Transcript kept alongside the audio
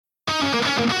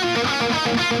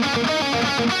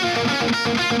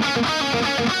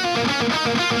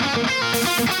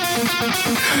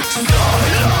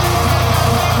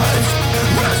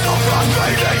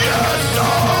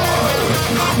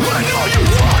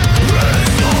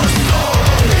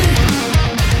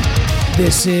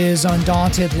This is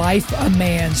Undaunted Life, a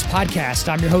Man's Podcast.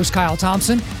 I'm your host, Kyle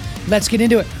Thompson. Let's get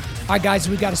into it. All right, guys,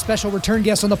 we've got a special return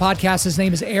guest on the podcast. His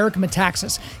name is Eric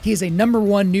METAXAS. He is a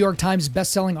 #1 New York Times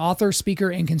bestselling author, speaker,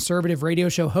 and conservative radio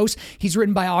show host. He's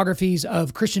written biographies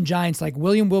of Christian giants like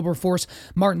William Wilberforce,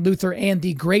 Martin Luther, and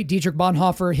the great Dietrich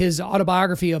Bonhoeffer. His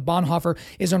autobiography of Bonhoeffer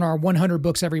is on our 100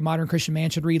 books every modern Christian man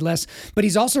should read list. But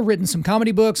he's also written some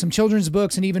comedy books, some children's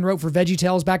books, and even wrote for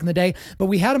VeggieTales back in the day. But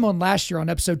we had him on last year on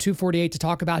episode 248 to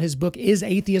talk about his book, Is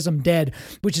Atheism Dead?,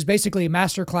 which is basically a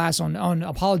masterclass on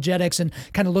apologetics and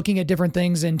kind of looking at different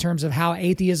things in terms of how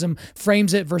atheism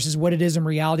frames it versus what it is in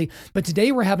reality. But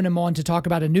today we're having him on to talk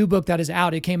about a new book that is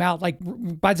out. It came out, like,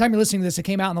 by the time you're listening to this, it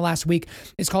came out in the last week.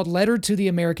 It's called Letter to the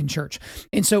American Church.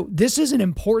 And so this is an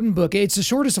important book. It's the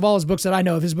shortest of all his books that I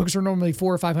know of. His books are normally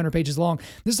 400 or 500 pages long.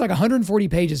 This is like 140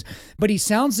 pages, but he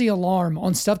sounds the alarm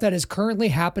on stuff that is currently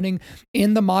happening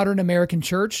in the modern American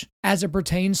church as it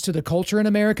pertains to the culture in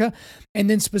America, and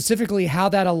then specifically how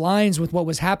that aligns with what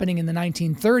was happening in the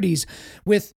 1930s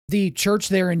with the church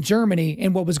there in Germany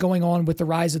and what was going on with the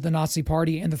rise of the Nazi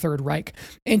Party and the Third Reich.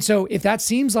 And so if that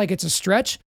seems like it's a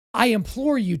stretch, I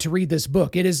implore you to read this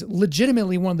book. It is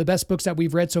legitimately one of the best books that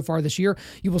we've read so far this year.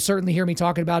 You will certainly hear me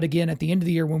talking about it again at the end of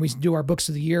the year when we do our Books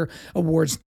of the Year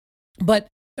awards. But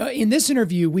in this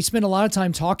interview, we spent a lot of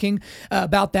time talking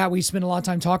about that. We spent a lot of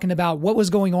time talking about what was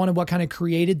going on and what kind of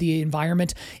created the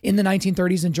environment in the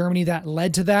 1930s in Germany that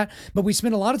led to that. But we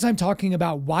spent a lot of time talking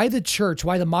about why the church,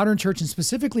 why the modern church, and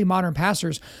specifically modern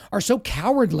pastors are so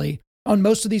cowardly on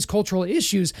most of these cultural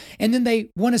issues. And then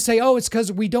they want to say, oh, it's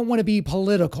because we don't want to be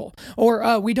political,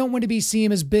 or we don't want to be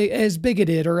seen as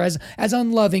bigoted or as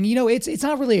unloving. You know, it's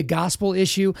not really a gospel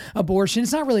issue, abortion.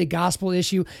 It's not really a gospel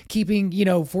issue, keeping,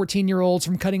 14-year-olds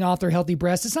from cutting off their healthy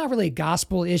breasts. It's not really a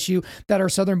gospel issue that our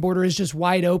southern border is just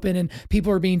wide open and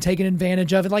people are being taken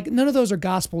advantage of. And like, none of those are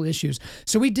gospel issues.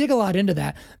 So we dig a lot into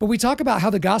that, but we talk about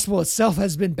how the gospel itself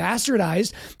has been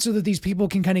bastardized so that these people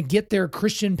can kind of get their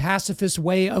Christian pacifist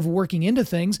way of working into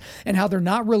things, and how they're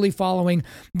not really following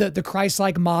the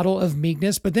Christ-like model of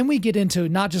meekness. But then we get into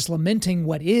not just lamenting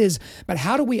what is, but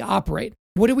how do we operate?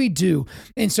 What do we do?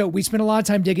 And so we spent a lot of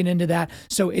time digging into that.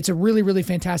 So it's a really, really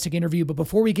fantastic interview. But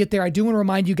before we get there, I do want to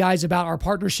remind you guys about our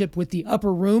partnership with the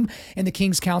Upper Room and the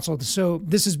King's Council. So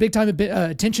this is big time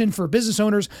attention for business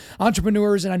owners,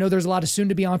 entrepreneurs, and I know there's a lot of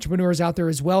soon-to-be entrepreneurs out there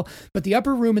as well. But the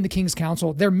Upper Room and the King's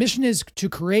Council, their mission is to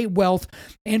create wealth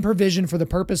and provision for the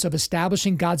purpose of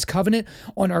establishing God's covenant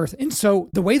on earth. And so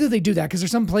the way that they do that, because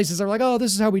there's some places that are like, oh,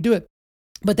 this is how we do it.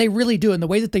 But they really do. And the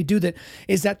way that they do that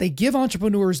is that they give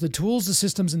entrepreneurs the tools, the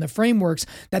systems, and the frameworks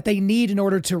that they need in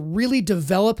order to really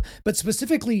develop, but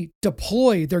specifically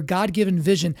deploy their God-given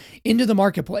vision into the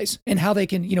marketplace, and how they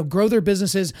can, grow their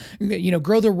businesses,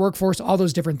 grow their workforce, all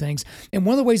those different things. And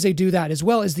one of the ways they do that as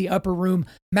well is the Upper Room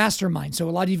Mastermind. So a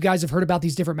lot of you guys have heard about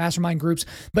these different mastermind groups,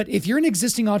 but if you're an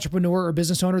existing entrepreneur or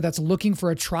business owner that's looking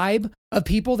for a tribe of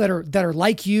people that are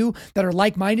like you, that are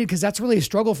like-minded, because that's really a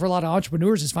struggle for a lot of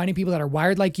entrepreneurs, is finding people that are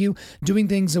wired like you, doing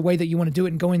things the way that you want to do it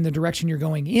and going in the direction you're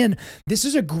going in. This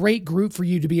is a great group for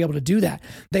you to be able to do that.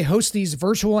 They host these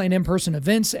virtual and in-person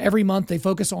events every month. They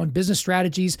focus on business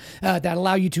strategies that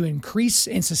allow you to increase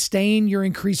and sustain your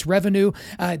increased revenue.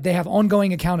 They have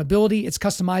ongoing accountability. It's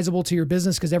customizable to your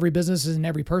business because every business and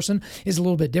every person is a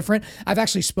little bit different. I've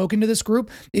actually spoken to this group.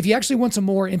 If you actually want some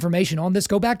more information on this,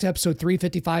 go back to episode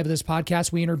 355 of this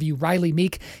podcast. We interview Riley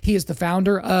Meek. He is the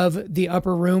founder of the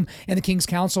Upper Room and the King's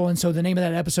Council. And so the name of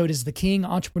that episode is The King,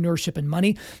 Entrepreneurship and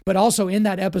Money. But also in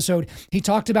that episode, he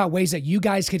talked about ways that you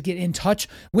guys could get in touch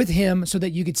with him so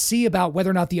that you could see about whether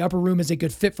or not the Upper Room is a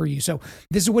good fit for you. So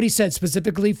this is what he said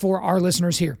specifically for our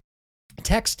listeners here.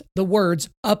 Text the words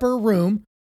Upper Room.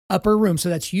 So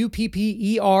that's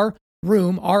UPPER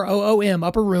Room, ROOM,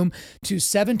 Upper Room, to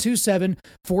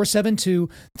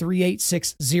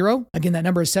 727-472-3860. Again, that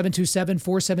number is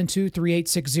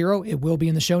 727-472-3860. It will be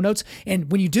in the show notes.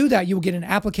 And when you do that, you will get an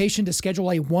application to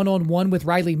schedule a one-on-one with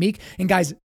Riley Meek. And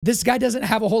guys, this guy doesn't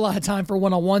have a whole lot of time for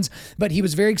one-on-ones, but he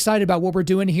was very excited about what we're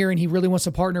doing here, and he really wants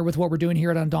to partner with what we're doing here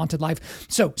at Undaunted Life.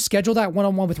 So schedule that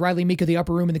one-on-one with Riley Meek of the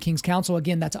Upper Room and the King's Council.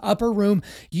 Again, that's Upper Room,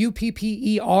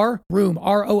 UPPER, Room,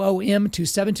 ROOM, to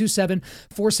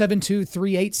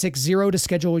 727-472-3860 to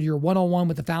schedule your one-on-one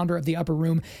with the founder of the Upper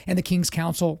Room and the King's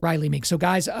Council, Riley Meek. So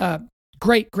guys,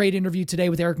 Great interview today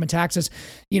with Eric METAXAS.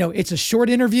 It's a short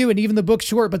interview, and even the book's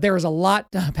short, but there is a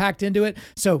lot packed into it.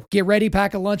 So get ready,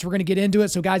 pack a lunch. We're going to get into it.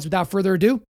 So guys, without further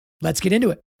ado, let's get into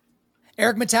it.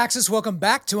 Eric METAXAS, welcome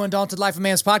back to Undaunted Life of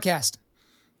Man's podcast.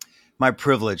 My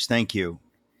privilege. Thank you.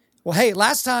 Well, hey,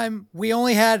 last time we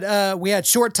only had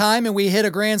short time and we hit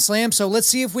a grand slam. So let's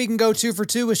see if we can go 2 for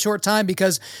 2 with short time,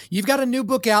 because you've got a new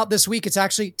book out this week. It's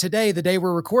actually today, the day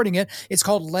we're recording it. It's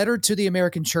called Letter to the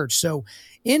American Church. So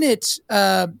in it,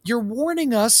 you're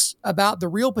warning us about the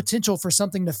real potential for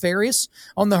something nefarious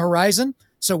on the horizon.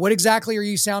 So what exactly are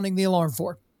you sounding the alarm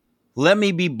for? Let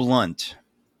me be blunt.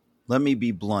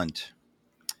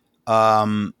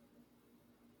 I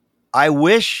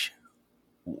wish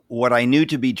what I knew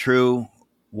to be true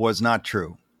was not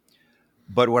true.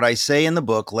 But what I say in the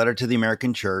book, Letter to the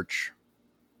American Church,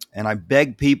 and I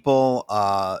beg people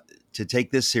to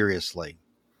take this seriously,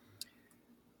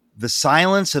 the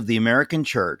silence of the American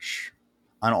church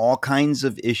on all kinds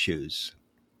of issues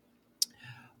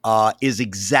is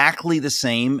exactly the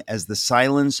same as the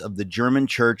silence of the German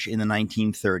church in the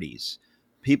 1930s.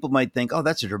 People might think, oh,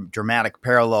 that's a dramatic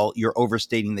parallel. You're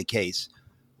overstating the case.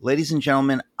 Ladies and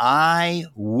gentlemen, I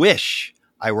wish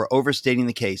I were overstating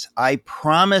the case. I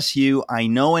promise you, I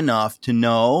know enough to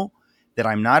know that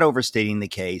I'm not overstating the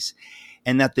case,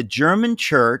 and that the German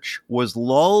church was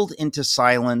lulled into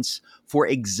silence for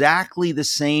exactly the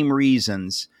same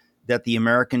reasons that the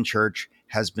American church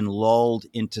has been lulled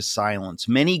into silence.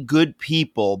 Many good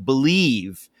people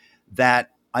believe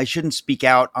that I shouldn't speak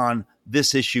out on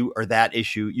this issue or that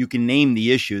issue. You can name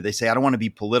the issue. They say, I don't want to be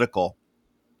political.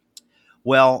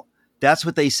 Well, that's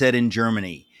what they said in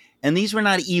Germany. And these were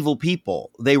not evil people.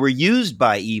 They were used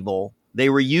by evil. They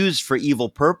were used for evil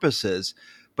purposes.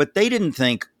 But they didn't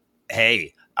think,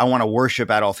 hey, I want to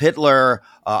worship Adolf Hitler.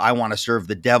 I want to serve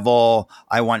the devil.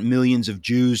 I want millions of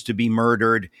Jews to be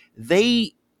murdered.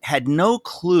 They had no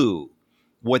clue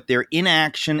what their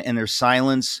inaction and their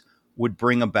silence would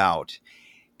bring about.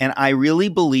 And I really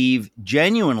believe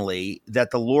genuinely that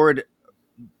the Lord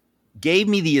gave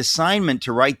me the assignment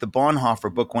to write the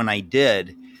Bonhoeffer book when I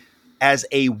did, as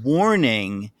a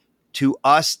warning to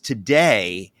us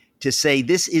today to say,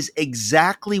 this is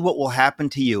exactly what will happen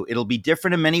to you. It'll be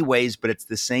different in many ways, but it's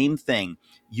the same thing.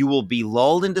 You will be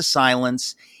lulled into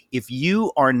silence if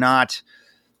you are not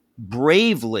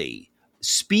bravely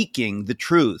speaking the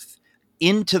truth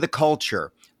into the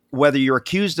culture. Whether you're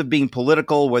accused of being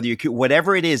political,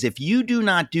 whatever it is, if you do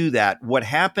not do that, what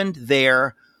happened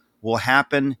there will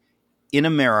happen in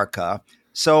America.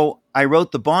 So I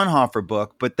wrote the Bonhoeffer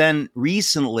book, but then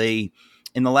recently,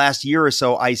 in the last year or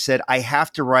so, I said, I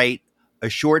have to write a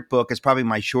short book. It's probably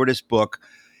my shortest book,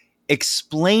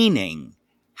 explaining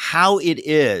how it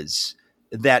is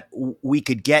that we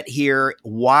could get here,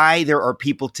 why there are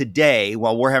people today,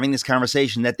 while we're having this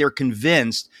conversation, that they're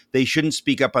convinced they shouldn't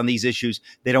speak up on these issues.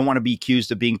 They don't want to be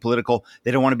accused of being political.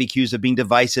 They don't want to be accused of being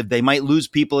divisive. They might lose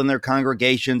people in their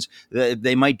congregations.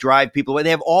 They might drive people away.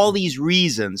 They have all these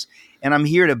reasons. And I'm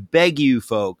here to beg you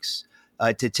folks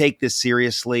to take this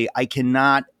seriously. I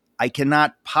cannot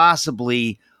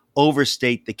possibly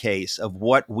overstate the case of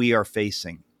what we are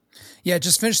facing. Yeah,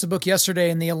 just finished the book yesterday,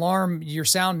 and the alarm you're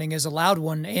sounding is a loud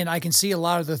one, and I can see a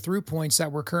lot of the through points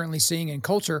that we're currently seeing in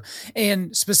culture,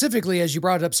 and specifically, as you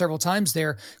brought it up several times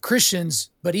there, Christians,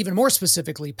 but even more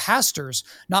specifically, pastors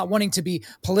not wanting to be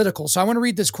political. So I want to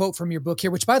read this quote from your book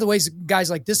here, which, by the way, guys,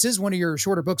 like, this is one of your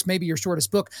shorter books, maybe your shortest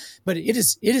book, but it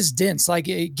is dense. Like,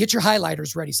 get your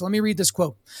highlighters ready. So let me read this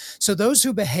quote. So those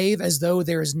who behave as though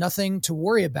there is nothing to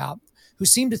worry about, who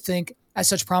seem to think, as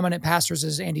such prominent pastors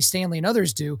as Andy Stanley and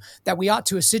others do, that we ought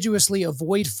to assiduously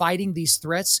avoid fighting these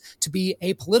threats to be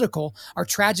apolitical, are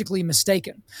tragically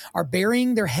mistaken, are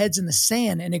burying their heads in the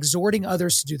sand and exhorting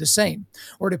others to do the same.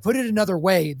 Or to put it another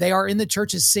way, they are in the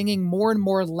churches singing more and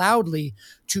more loudly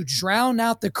to drown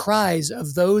out the cries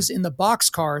of those in the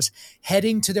boxcars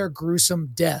heading to their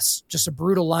gruesome deaths. Just a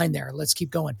brutal line there. Let's keep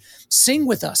going. Sing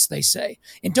with us, they say,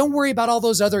 and don't worry about all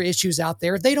those other issues out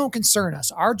there. They don't concern us.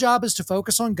 Our job is to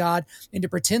focus on God and to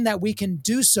pretend that we can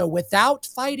do so without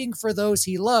fighting for those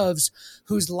he loves,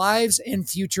 whose lives and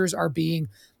futures are being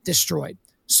destroyed.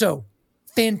 So,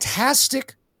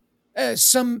 fantastic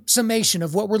summation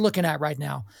of what we're looking at right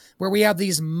now, where we have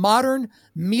these modern,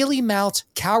 mealy-mouthed,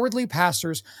 cowardly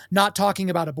pastors not talking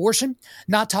about abortion,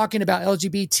 not talking about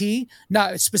LGBT,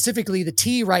 not specifically the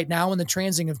T right now in the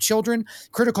transing of children,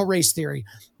 critical race theory,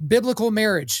 biblical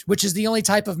marriage, which is the only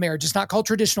type of marriage. It's not called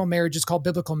traditional marriage. It's called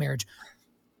biblical marriage.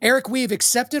 Eric, we've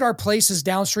accepted our place as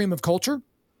downstream of culture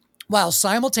while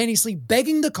simultaneously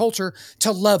begging the culture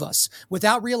to love us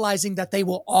without realizing that they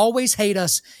will always hate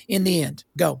us in the end.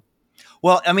 Go.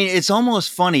 Well, I mean, it's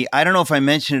almost funny. I don't know if I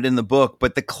mentioned it in the book,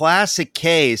 but the classic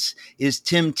case is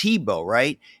Tim Tebow,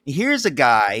 right? Here's a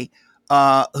guy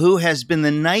who has been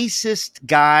the nicest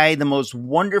guy, the most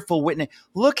wonderful witness.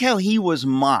 Look how he was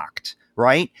mocked,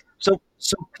 right?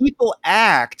 So people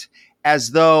act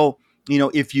as though,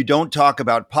 if you don't talk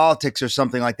about politics or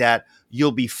something like that,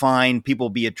 you'll be fine. People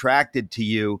will be attracted to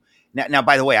you. Now,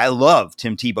 by the way, I love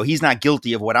Tim Tebow. He's not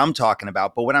guilty of what I'm talking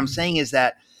about. But what I'm saying is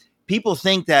that people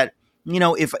think that,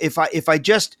 if I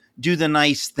just do the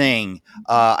nice thing,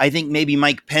 I think maybe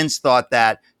Mike Pence thought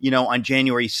that, on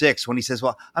January 6th when he says,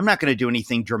 well, I'm not going to do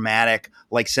anything dramatic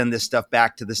like send this stuff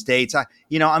back to the States.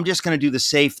 I'm just going to do the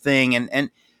safe thing. And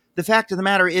the fact of the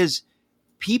matter is,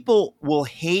 people will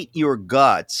hate your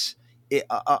guts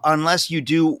unless you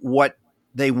do what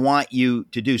they want you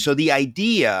to do. So the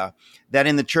idea that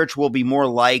in the church we'll be more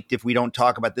liked if we don't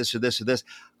talk about this or this or this,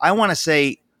 I want to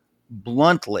say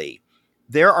bluntly,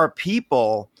 there are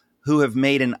people who have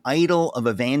made an idol of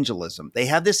evangelism. They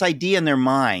have this idea in their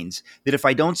minds that if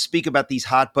I don't speak about these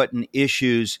hot button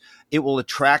issues, it will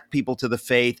attract people to the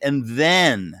faith, and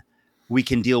then we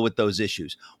can deal with those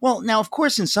issues. Well, now, of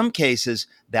course, in some cases,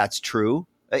 that's true.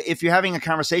 If you're having a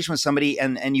conversation with somebody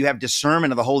and you have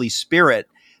discernment of the Holy Spirit,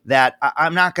 that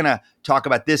I'm not going to talk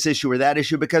about this issue or that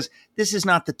issue because this is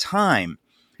not the time.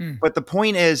 But the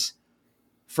point is,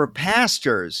 for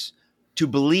pastors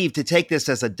to take this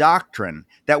as a doctrine,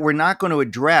 that we're not going to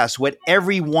address what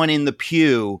everyone in the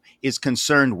pew is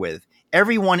concerned with.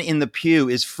 Everyone in the pew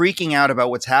is freaking out about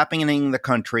what's happening in the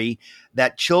country,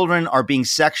 that children are being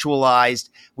sexualized.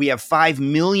 We have 5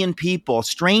 million people,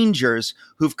 strangers,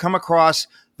 who've come across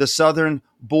the southern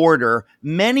border,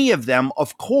 many of them,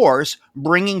 of course,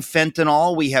 bringing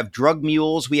fentanyl. We have drug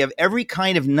mules. We have every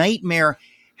kind of nightmare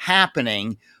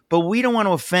happening, but we don't want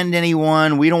to offend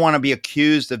anyone. We don't want to be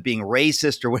accused of being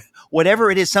racist or whatever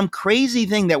it is, some crazy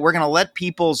thing that we're going to let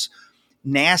people's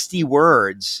nasty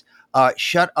words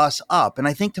shut us up. And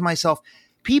I think to myself,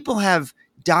 people have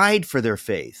died for their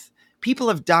faith. People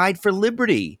have died for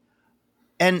liberty.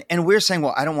 And we're saying,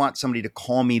 well, I don't want somebody to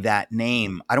call me that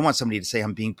name. I don't want somebody to say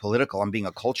I'm being political. I'm being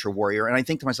a culture warrior. And I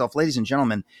think to myself, ladies and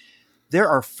gentlemen, there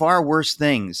are far worse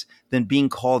things than being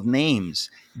called names.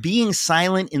 Being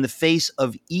silent in the face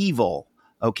of evil,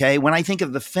 okay? When I think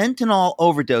of the fentanyl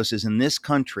overdoses in this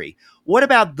country, what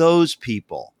about those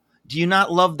people? Do you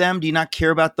not love them? Do you not care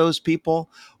about those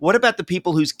people? What about the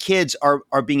people whose kids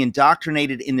are being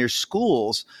indoctrinated in their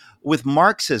schools with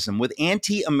Marxism, with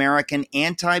anti-American,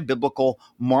 anti-biblical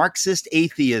Marxist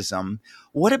atheism?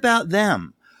 What about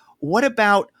them? What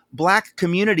about Black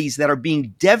communities that are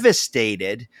being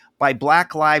devastated by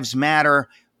Black Lives Matter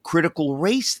critical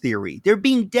race theory? They're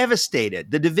being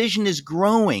devastated. The division is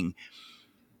growing.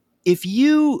 If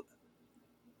you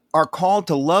are called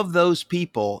to love those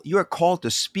people, you are called to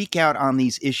speak out on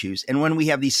these issues. And when we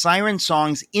have these siren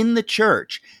songs in the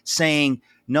church saying,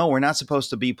 no, we're not supposed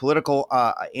to be political.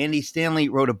 Andy Stanley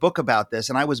wrote a book about this,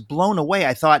 and I was blown away.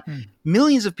 I thought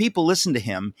millions of people listen to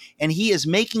him, and he is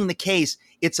making the case.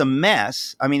 It's a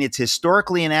mess. I mean, it's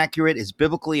historically inaccurate. It's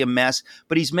biblically a mess,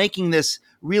 but he's making this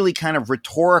really kind of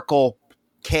rhetorical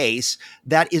case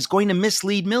that is going to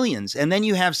mislead millions. And then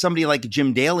you have somebody like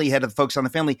Jim Daly, head of Focus on the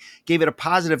Family, gave it a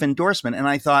positive endorsement. And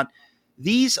I thought,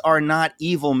 these are not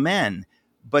evil men,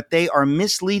 but they are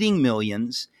misleading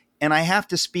millions. And I have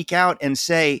to speak out and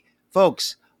say,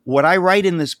 folks, what I write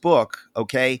in this book,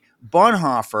 okay,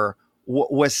 Bonhoeffer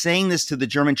was saying this to the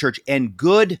German church, and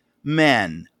good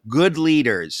men, good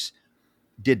leaders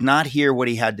did not hear what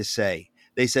he had to say.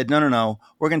 They said, no,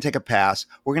 we're going to take a pass.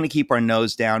 We're going to keep our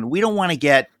nose down. We don't want to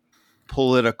get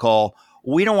political.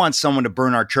 We don't want someone to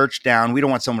burn our church down. We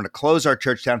don't want someone to close our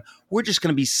church down. We're just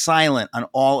going to be silent on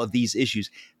all of these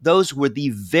issues. Those were the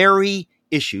very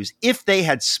issues. If they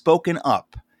had spoken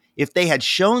up, if they had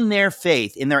shown their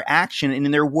faith in their action and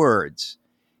in their words,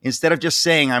 instead of just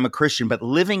saying I'm a Christian, but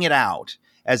living it out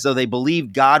as though they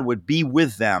believed God would be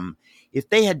with them, if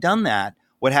they had done that,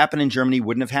 what happened in Germany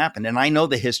wouldn't have happened. And I know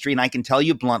the history, and I can tell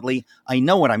you bluntly, I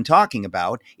know what I'm talking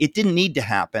about. It didn't need to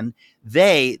happen.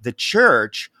 The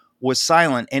church, was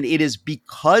silent. And it is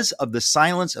because of the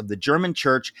silence of the German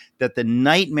church that the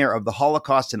nightmare of the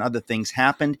Holocaust and other things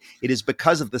happened. It is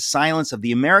because of the silence of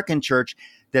the American church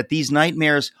that these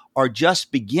nightmares are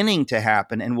just beginning to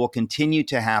happen and will continue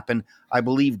to happen. I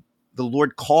believe the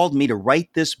Lord called me to write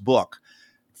this book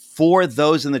for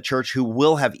those in the church who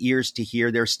will have ears to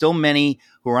hear. There are still many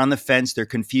who are on the fence. They're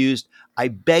confused. I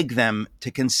beg them to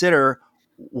consider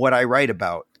what I write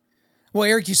about. Well,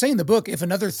 Eric, you say in the book, if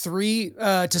another 3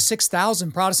 to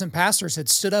 6,000 Protestant pastors had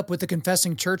stood up with the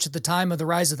confessing church at the time of the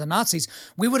rise of the Nazis,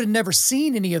 we would have never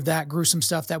seen any of that gruesome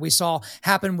stuff that we saw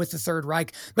happen with the Third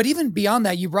Reich. But even beyond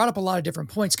that, you brought up a lot of different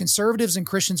points. Conservatives and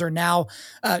Christians are now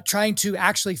trying to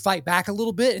actually fight back a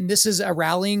little bit. And this is a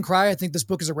rallying cry. I think this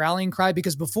book is a rallying cry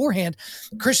because beforehand,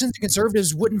 Christians and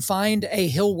conservatives wouldn't find a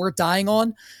hill worth dying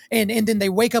on. And then they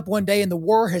wake up one day and the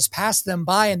war has passed them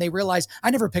by and they realize, I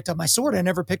never picked up my sword. I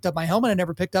never picked up my helmet. I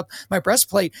never picked up my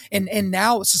breastplate. And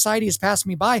now society has passed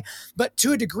me by. But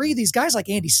to a degree, these guys like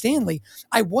Andy Stanley,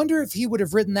 I wonder if he would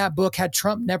have written that book had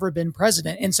Trump never been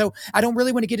president. And so I don't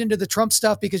really want to get into the Trump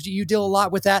stuff because you deal a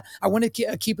lot with that. I want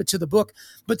to keep it to the book.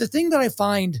 But the thing that I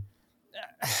find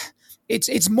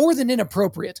it's more than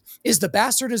inappropriate is the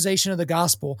bastardization of the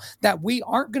gospel, that we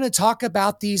aren't going to talk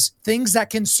about these things that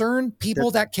concern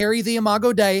people that carry the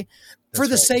Imago Dei for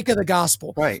the sake of the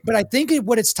gospel. Right. But I think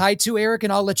what it's tied to, Eric,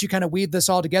 and I'll let you kind of weave this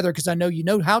all together because I know you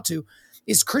know how to,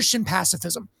 is Christian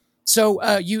pacifism.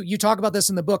 So you talk about this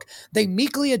in the book. They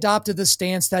meekly adopted the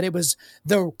stance that it was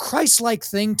the Christ-like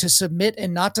thing to submit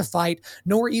and not to fight,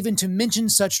 nor even to mention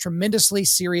such tremendously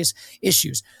serious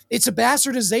issues. It's a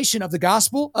bastardization of the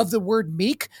gospel, of the word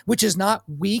meek, which is not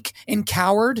weak and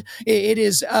coward. It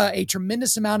is a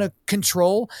tremendous amount of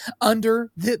control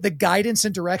under the guidance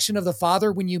and direction of the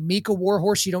Father. When you meek a war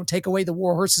horse, you don't take away the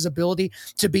war horse's ability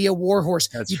to be a war horse.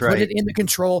 That's you right. put it in the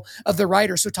control of the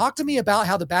rider. So talk to me about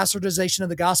how the bastardization of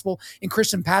the gospel and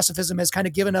Christian pacifism has kind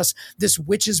of given us this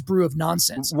witch's brew of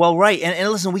nonsense. Well, right. And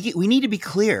listen, we need to be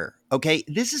clear, okay?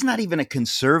 This is not even a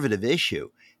conservative issue.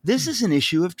 This is an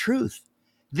issue of truth.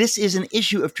 This is an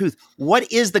issue of truth. What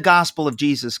is the gospel of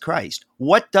Jesus Christ?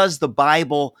 What does the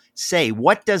Bible say?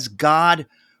 What does God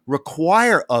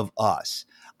require of us?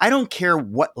 I don't care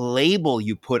what label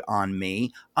you put on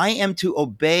me. I am to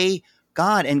obey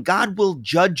God, and God will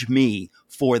judge me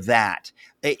for that.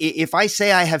 If I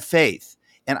say I have faith,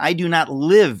 and I do not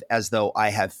live as though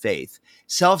I have faith,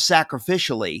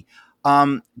 self-sacrificially,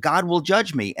 God will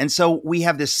judge me. And so we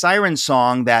have this siren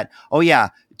song that, oh yeah,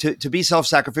 to be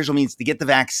self-sacrificial means to get the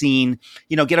vaccine,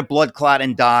 get a blood clot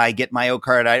and die, get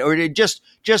myocarditis, or to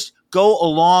just go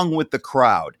along with the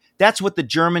crowd. That's what the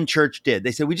German church did.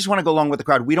 They said, we just want to go along with the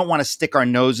crowd. We don't want to stick our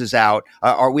noses out,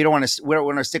 or we don't want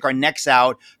to stick our necks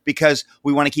out because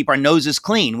we want to keep our noses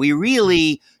clean. We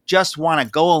really just want to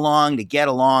go along to get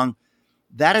along.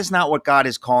 That is not what God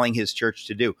is calling his church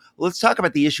to do. Let's talk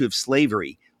about the issue of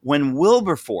slavery. When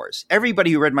Wilberforce,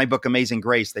 everybody who read my book, Amazing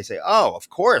Grace, they say, oh, of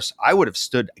course, I would have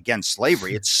stood against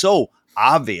slavery. It's so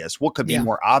obvious. What could be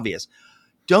more obvious?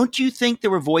 Don't you think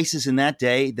there were voices in that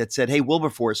day that said, hey,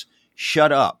 Wilberforce,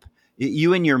 shut up.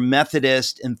 You and your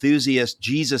Methodist, enthusiast,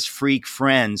 Jesus freak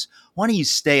friends, why don't you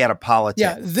stay out of politics?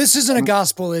 Yeah, this isn't a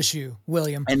gospel issue,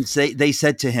 William. And they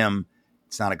said to him,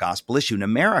 it's not a gospel issue. In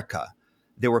America,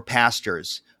 there were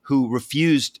pastors who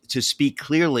refused to speak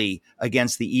clearly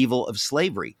against the evil of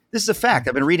slavery. This is a fact.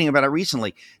 I've been reading about it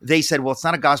recently. They said, well, it's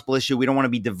not a gospel issue. We don't want to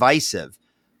be divisive.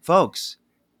 Folks,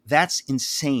 that's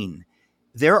insane.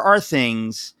 There are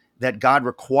things that God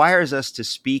requires us to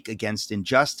speak against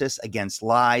injustice, against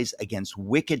lies, against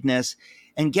wickedness.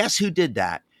 And guess who did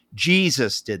that?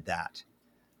 Jesus did that.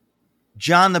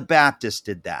 John the Baptist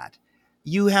did that.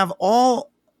 You have all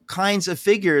kinds of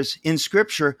figures in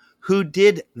Scripture who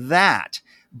did that.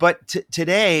 But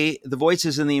today, the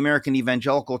voices in the American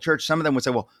evangelical church, some of them would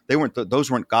say, well,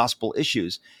 those weren't gospel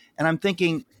issues. And I'm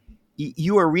thinking,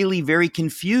 you are really very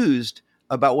confused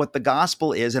about what the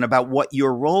gospel is and about what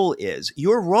your role is.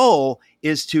 Your role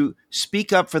is to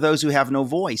speak up for those who have no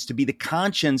voice, to be the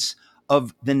conscience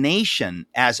of the nation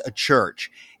as a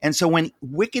church. And so when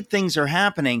wicked things are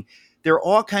happening, there are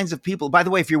all kinds of people. By the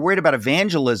way, if you're worried about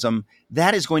evangelism,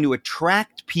 that is going to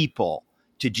attract people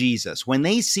to Jesus. When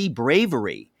they see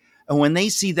bravery and when they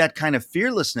see that kind of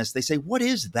fearlessness, they say, what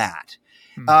is that?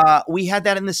 We had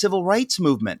that in the civil rights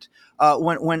movement.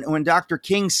 When Dr.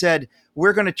 King said,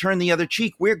 we're going to turn the other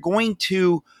cheek, we're going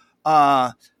to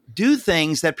do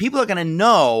things that people are going to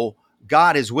know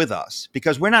God is with us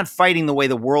because we're not fighting the way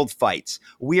the world fights.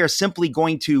 We are simply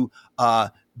going to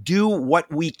do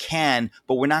what we can,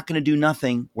 but we're not going to do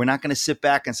nothing. We're not going to sit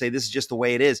back and say, this is just the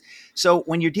way it is. So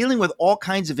when you're dealing with all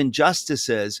kinds of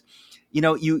injustices,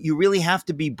 you really have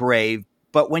to be brave.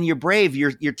 But when you're brave,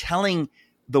 you're telling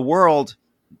the world,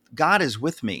 God is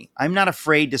with me. I'm not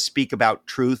afraid to speak about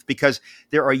truth because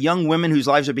there are young women whose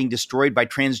lives are being destroyed by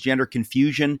transgender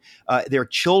confusion. There are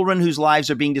children whose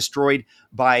lives are being destroyed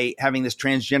by having this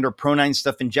transgender pronoun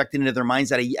stuff injected into their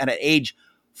minds at an age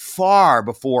far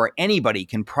before anybody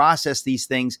can process these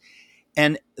things.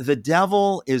 And the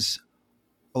devil is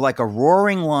like a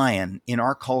roaring lion in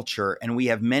our culture, and we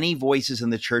have many voices in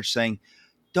the church saying,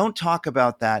 don't talk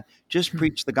about that, just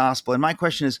preach the gospel. And my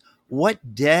question is,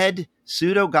 what dead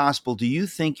pseudo gospel do you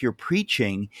think you're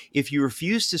preaching if you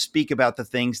refuse to speak about the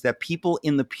things that people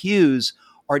in the pews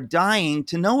are dying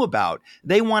to know about?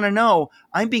 They want to know,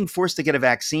 I'm being forced to get a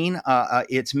vaccine.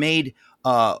 It's made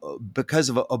because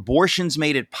of abortions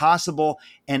made it possible.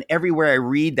 And everywhere I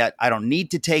read that I don't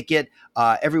need to take it,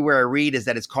 everywhere I read is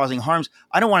that it's causing harms.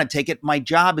 I don't want to take it. My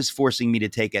job is forcing me to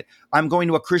take it. I'm going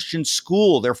to a Christian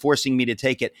school. They're forcing me to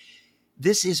take it.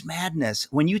 This is madness.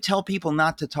 When you tell people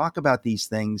not to talk about these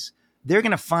things, they're going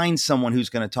to find someone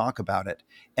who's going to talk about it.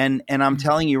 And I'm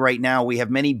telling you right now, we have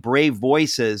many brave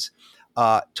voices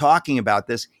talking about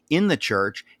this in the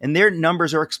church, and their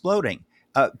numbers are exploding.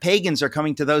 Pagans are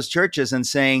coming to those churches and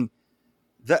saying,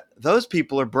 those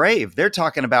people are brave. They're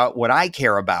talking about what I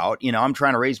care about. I'm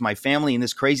trying to raise my family in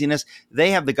this craziness.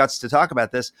 They have the guts to talk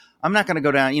about this. I'm not going to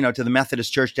go down, to the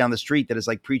Methodist church down the street that is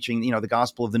like preaching, the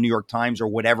gospel of the New York Times or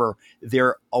whatever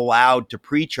they're allowed to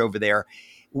preach over there.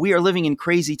 We are living in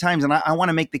crazy times. And I want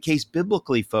to make the case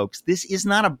biblically, folks. This is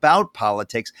not about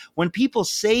politics. When people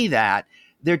say that,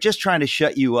 they're just trying to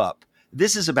shut you up.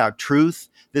 This is about truth.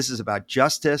 This is about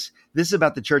justice. This is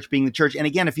about the church being the church. And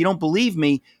again, if you don't believe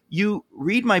me, you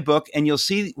read my book and you'll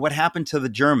see what happened to the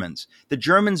Germans. The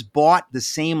Germans bought the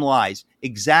same lies,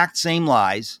 exact same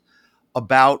lies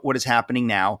about what is happening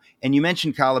now. And you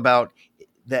mentioned, Kyle, about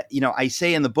that, I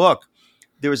say in the book,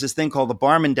 there was this thing called the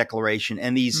Barmen Declaration,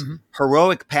 and these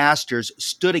heroic pastors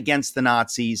stood against the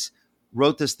Nazis,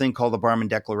 wrote this thing called the Barmen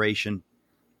Declaration.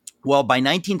 Well, by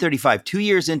 1935, 2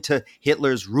 years into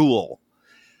Hitler's rule,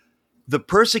 the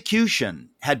persecution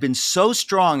had been so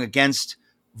strong against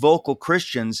vocal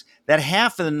Christians that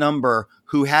half of the number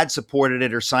who had supported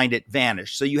it or signed it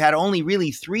vanished. So you had only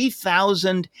really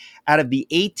 3,000 out of the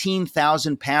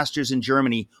 18,000 pastors in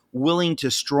Germany willing to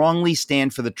strongly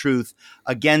stand for the truth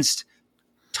against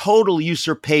total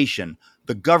usurpation,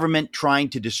 the government trying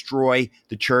to destroy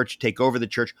the church, take over the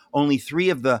church. Only 3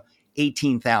 of the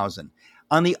 18,000.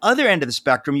 On the other end of the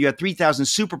spectrum, you had 3,000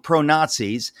 super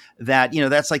pro-Nazis that,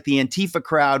 that's like the Antifa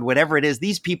crowd, whatever it is.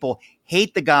 These people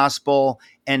hate the gospel,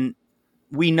 and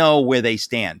we know where they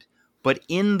stand. But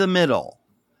in the middle,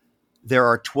 there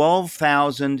are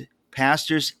 12,000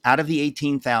 pastors out of the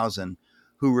 18,000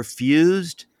 who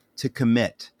refused to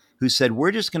commit, who said,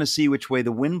 we're just going to see which way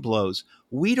the wind blows.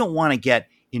 We don't want to get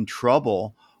in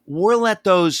trouble. We'll let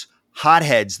those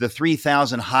hotheads, the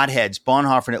 3,000 hotheads,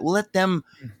 Bonhoeffer, we'll let them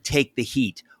take the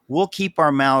heat. We'll keep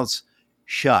our mouths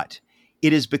shut.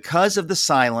 It is because of the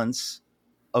silence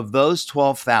of those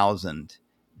 12,000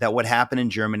 that what happened in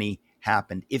Germany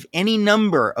happened. If any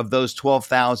number of those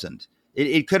 12,000,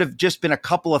 it could have just been a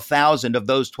couple of thousand of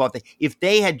those 12. If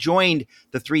they had joined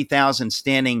the 3,000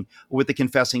 standing with the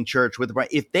confessing church,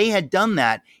 if they had done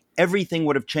that, everything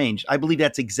would have changed. I believe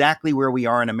that's exactly where we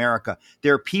are in America.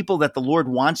 There are people that the Lord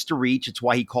wants to reach. It's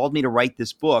why he called me to write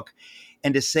this book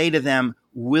and to say to them,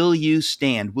 will you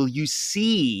stand? Will you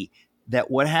see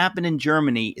that what happened in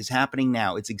Germany is happening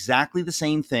now? It's exactly the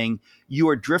same thing. You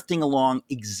are drifting along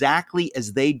exactly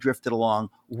as they drifted along.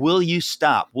 Will you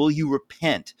stop? Will you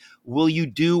repent? Will you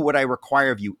do what I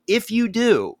require of you? If you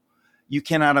do, you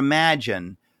cannot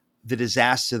imagine the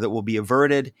disaster that will be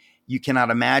averted. You cannot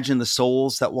imagine the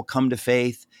souls that will come to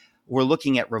faith. We're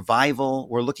looking at revival.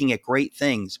 We're looking at great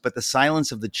things, but the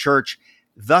silence of the church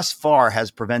thus far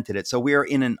has prevented it. So we are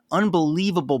in an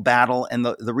unbelievable battle. And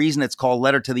the reason it's called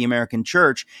Letter to the American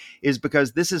Church is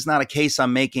because this is not a case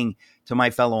I'm making to my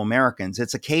fellow Americans.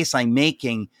 It's a case I'm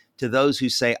making to those who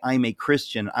say, I'm a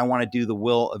Christian. I want to do the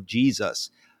will of Jesus.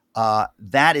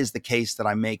 That is the case that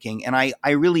I'm making. And I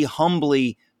really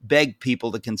humbly beg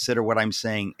people to consider what I'm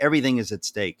saying. Everything is at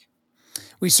stake.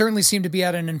 We certainly seem to be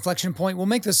at an inflection point. We'll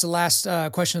make this the last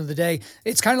question of the day.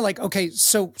 It's kind of like, okay,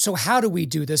 so how do we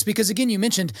do this? Because again, you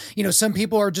mentioned, some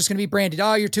people are just going to be branded.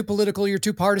 Oh, you're too political. You're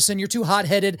too partisan. You're too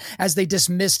hot-headed, as they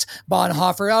dismissed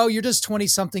Bonhoeffer. Oh, you're just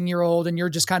 20-something-year-old and you're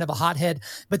just kind of a hothead.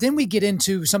 But then we get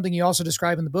into something you also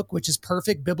describe in the book, which is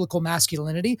perfect biblical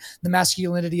masculinity, the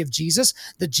masculinity of Jesus,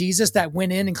 the Jesus that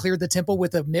went in and cleared the temple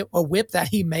with a whip that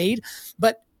he made.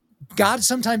 But God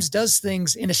sometimes does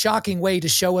things in a shocking way to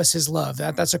show us his love.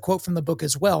 That's a quote from the book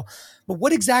as well. But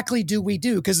what exactly do we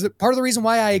do? Because part of the reason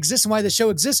why I exist and why the show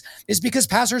exists is because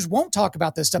pastors won't talk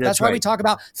about this stuff. That's why we talk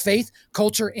about faith,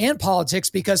 culture, and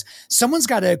politics, because someone's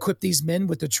got to equip these men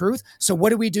with the truth. So what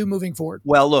do we do moving forward?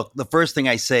 Well, look, the first thing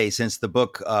I say, since the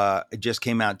book just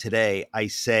came out today, I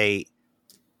say,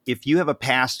 if you have a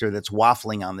pastor that's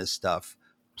waffling on this stuff,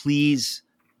 please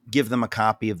give them a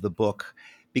copy of the book.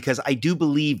 Because I do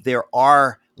believe there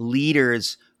are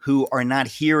leaders who are not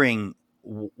hearing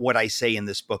what I say in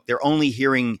this book. They're only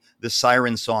hearing the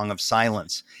siren song of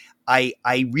silence. I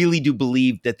really do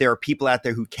believe that there are people out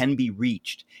there who can be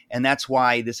reached. And that's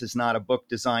why this is not a book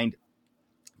designed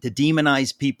to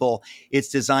demonize people. It's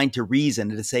designed to reason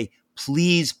and to say,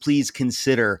 please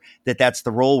consider that that's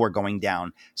the role we're going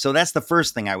down. So that's the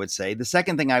first thing I would say. The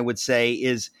second thing I would say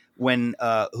is when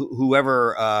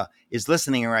whoever is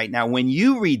listening right now, when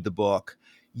you read the book,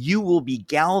 you will be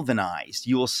galvanized.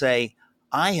 You will say,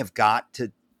 I have got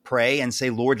to pray and say,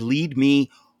 Lord, lead me.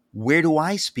 Where do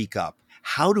I speak up?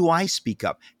 How do I speak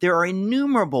up? There are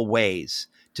innumerable ways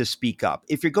to speak up.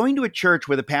 If you're going to a church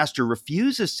where the pastor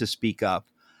refuses to speak up,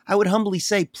 I would humbly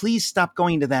say, please stop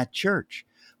going to that church.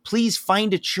 Please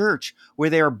find a church where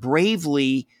they are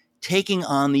bravely taking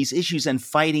on these issues and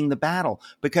fighting the battle,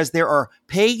 because there are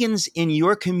pagans in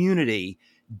your community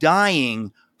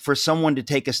dying for someone to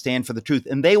take a stand for the truth.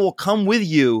 And they will come with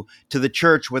you to the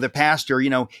church where the pastor,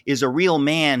 is a real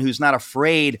man who's not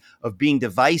afraid of being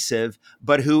divisive,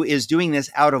 but who is doing this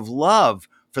out of love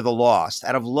for the lost,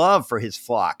 out of love for his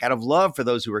flock, out of love for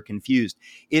those who are confused.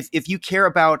 If you care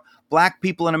about Black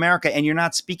people in America and you're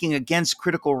not speaking against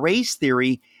critical race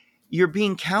theory, you're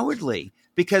being cowardly,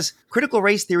 because critical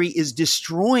race theory is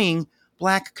destroying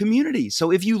Black communities.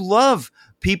 So if you love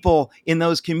people in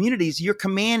those communities, you're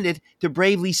commanded to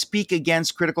bravely speak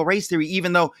against critical race theory,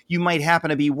 even though you might happen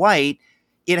to be white.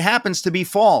 It happens to be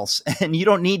false, and you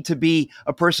don't need to be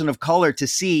a person of color to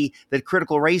see that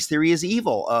critical race theory is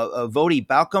evil. Vodi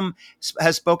Balcom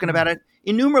has spoken about it.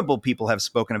 Innumerable people have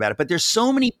spoken about it, but there's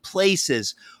so many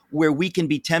places where we can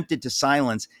be tempted to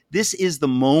silence. This is the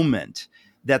moment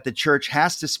that the church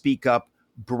has to speak up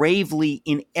bravely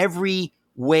in every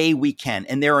way we can.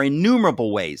 And there are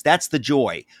innumerable ways. That's the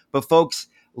joy. But folks,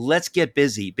 let's get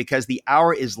busy, because the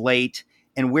hour is late.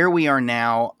 And where we are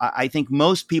now, I think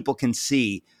most people can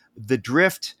see the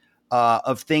drift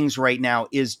of things right now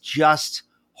is just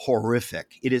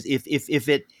horrific. It is,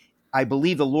 I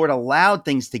believe the Lord allowed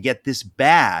things to get this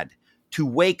bad to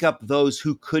wake up those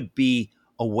who could be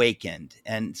awakened.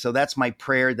 And so that's my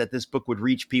prayer, that this book would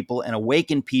reach people and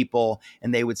awaken people,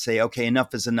 and they would say, okay,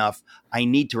 enough is enough. I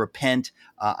need to repent.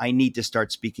 I need to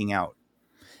start speaking out.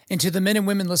 And to the men and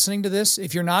women listening to this,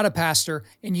 if you're not a pastor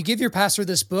and you give your pastor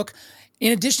this book,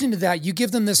 in addition to that, you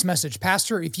give them this message: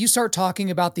 Pastor, if you start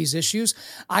talking about these issues,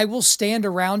 I will stand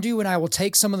around you and I will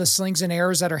take some of the slings and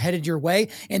arrows that are headed your way.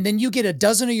 And then you get a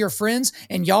dozen of your friends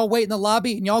and y'all wait in the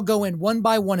lobby and y'all go in one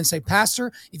by one and say,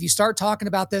 Pastor, if you start talking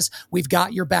about this, we've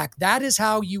got your back. That is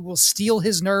how you will steel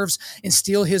his nerves and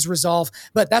steal his resolve.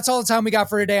 But that's all the time we got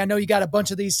for today. I know you got a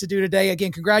bunch of these to do today.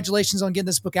 Again, congratulations on getting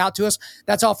this book out to us.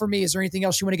 That's all for me. Is there anything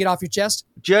else you want to get off your chest?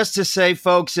 Just to say,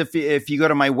 folks, if you go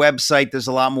to my website, there's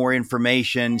a lot more information.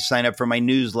 Sign up for my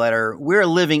newsletter. We're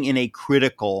living in a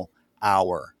critical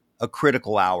hour.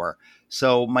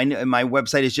 So my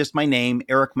website is just my name,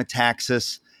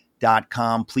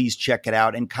 ericmetaxas.com. Please check it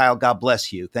out. And Kyle, God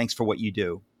bless you. Thanks for what you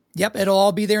do. Yep, it'll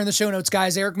all be there in the show notes,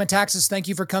 guys. Eric Metaxas, thank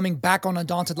you for coming back on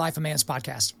Undaunted Life of Man's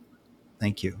podcast.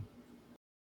 Thank you.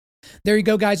 There you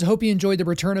go, guys. I hope you enjoyed the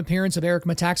return appearance of Eric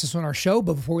Metaxas on our show.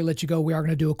 But before we let you go, we are going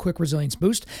to do a quick resilience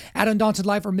boost. At Undaunted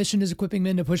Life, our mission is equipping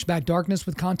men to push back darkness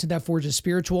with content that forges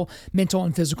spiritual, mental,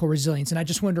 and physical resilience. And I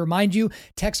just wanted to remind you,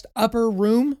 text Upper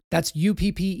Room, that's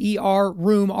UPPER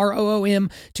Room, ROOM,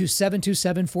 to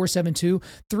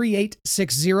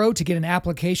 727-472-3860 to get an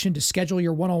application to schedule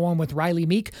your one-on-one with Riley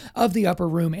Meek of the Upper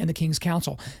Room and the King's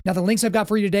Council. Now, the links I've got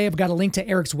for you today, I've got a link to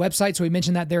Eric's website. So we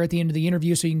mentioned that there at the end of the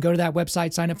interview. So you can go to that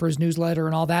website, sign up for his newsletter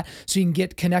and all that, so you can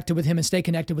get connected with him and stay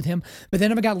connected with him. But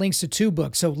then I've got links to 2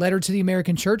 books. So Letter to the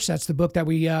American Church, that's the book that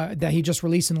he just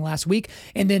released in the last week.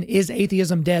 And then Is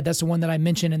Atheism Dead? That's the one that I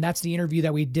mentioned. And that's the interview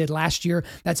that we did last year.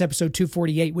 That's episode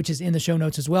 248, which is in the show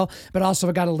notes as well. But also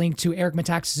I got a link to Eric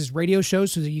Metaxas' radio show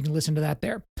so that you can listen to that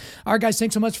there. All right, guys,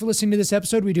 thanks so much for listening to this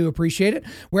episode. We do appreciate it.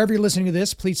 Wherever you're listening to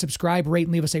this, please subscribe, rate,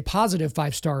 and leave us a positive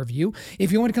 5-star review.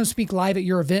 If you want to come speak live at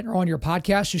your event or on your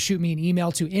podcast, just shoot me an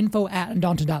email to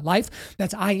info@undaunted.life.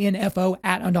 That's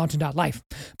info@undaunted.life.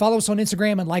 Follow us on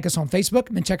Instagram and like us on Facebook,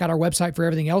 and check out our website for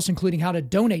everything else, including how to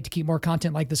donate to keep more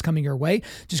content like this coming your way.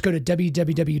 Just go to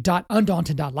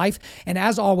www.undaunted.life. And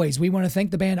as always, we want to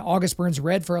thank the band August Burns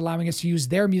Red for allowing us to use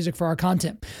their music for our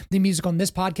content. The music on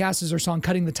this podcast is their song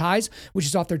Cutting the Ties, which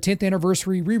is off their 10th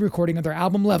anniversary re-recording of their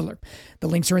album Leveler. The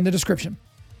links are in the description.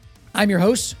 I'm your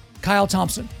host, Kyle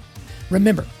Thompson.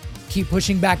 Remember, keep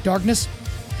pushing back darkness.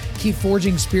 Keep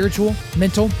forging spiritual,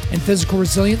 mental, and physical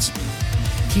resilience.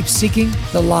 Keep seeking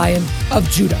the Lion of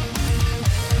Judah.